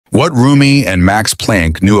What Rumi and Max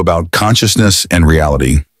Planck knew about consciousness and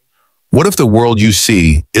reality. What if the world you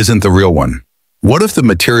see isn't the real one? What if the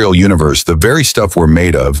material universe, the very stuff we're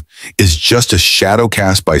made of, is just a shadow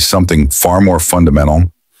cast by something far more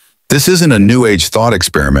fundamental? This isn't a New Age thought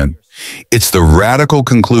experiment. It's the radical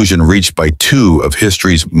conclusion reached by two of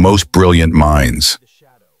history's most brilliant minds.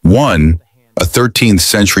 One, a 13th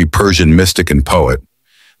century Persian mystic and poet.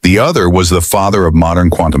 The other was the father of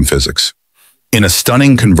modern quantum physics. In a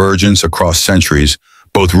stunning convergence across centuries,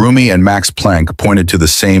 both Rumi and Max Planck pointed to the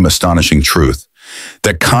same astonishing truth,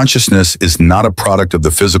 that consciousness is not a product of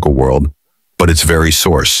the physical world, but its very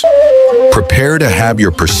source. Prepare to have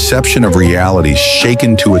your perception of reality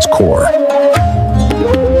shaken to its core.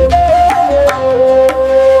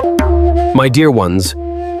 My dear ones,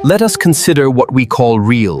 let us consider what we call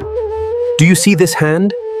real. Do you see this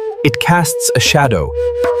hand? It casts a shadow.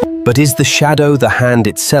 But is the shadow the hand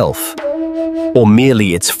itself, or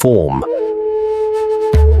merely its form?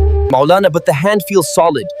 Maulana, but the hand feels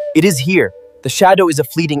solid. It is here. The shadow is a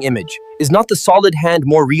fleeting image. Is not the solid hand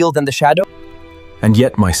more real than the shadow? And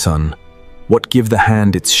yet, my son, what give the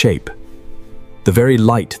hand its shape? The very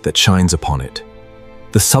light that shines upon it.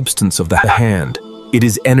 The substance of the hand. It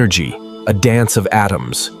is energy, a dance of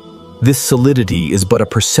atoms. This solidity is but a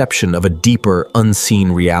perception of a deeper,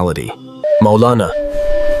 unseen reality. Maulana,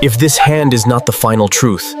 if this hand is not the final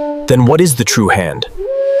truth, then what is the true hand?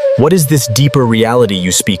 What is this deeper reality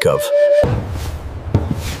you speak of?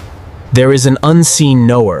 There is an unseen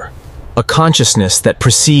knower, a consciousness that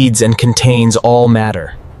precedes and contains all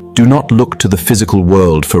matter. Do not look to the physical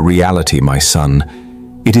world for reality, my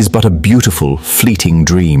son. It is but a beautiful, fleeting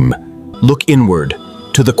dream. Look inward,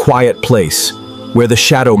 to the quiet place, where the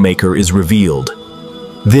shadow maker is revealed.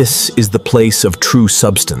 This is the place of true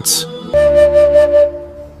substance.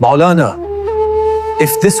 Maulana,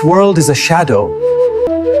 if this world is a shadow,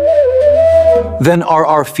 then are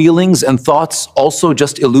our feelings and thoughts also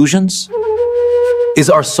just illusions? Is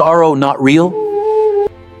our sorrow not real?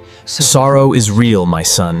 Sorrow is real, my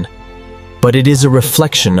son, but it is a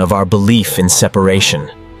reflection of our belief in separation.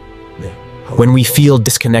 When we feel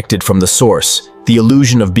disconnected from the source, the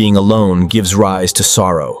illusion of being alone gives rise to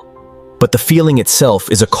sorrow. But the feeling itself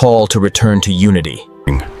is a call to return to unity.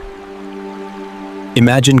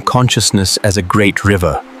 Imagine consciousness as a great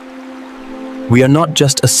river. We are not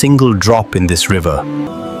just a single drop in this river.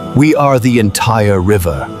 We are the entire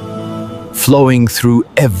river, flowing through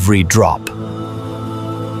every drop.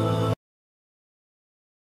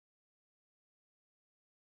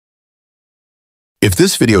 If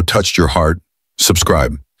this video touched your heart,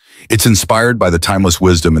 subscribe. It's inspired by the timeless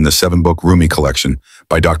wisdom in the 7-book Rumi collection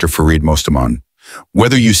by Dr. Farid Mostaman.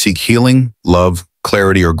 Whether you seek healing, love,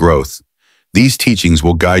 clarity, or growth, these teachings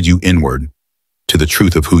will guide you inward to the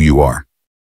truth of who you are.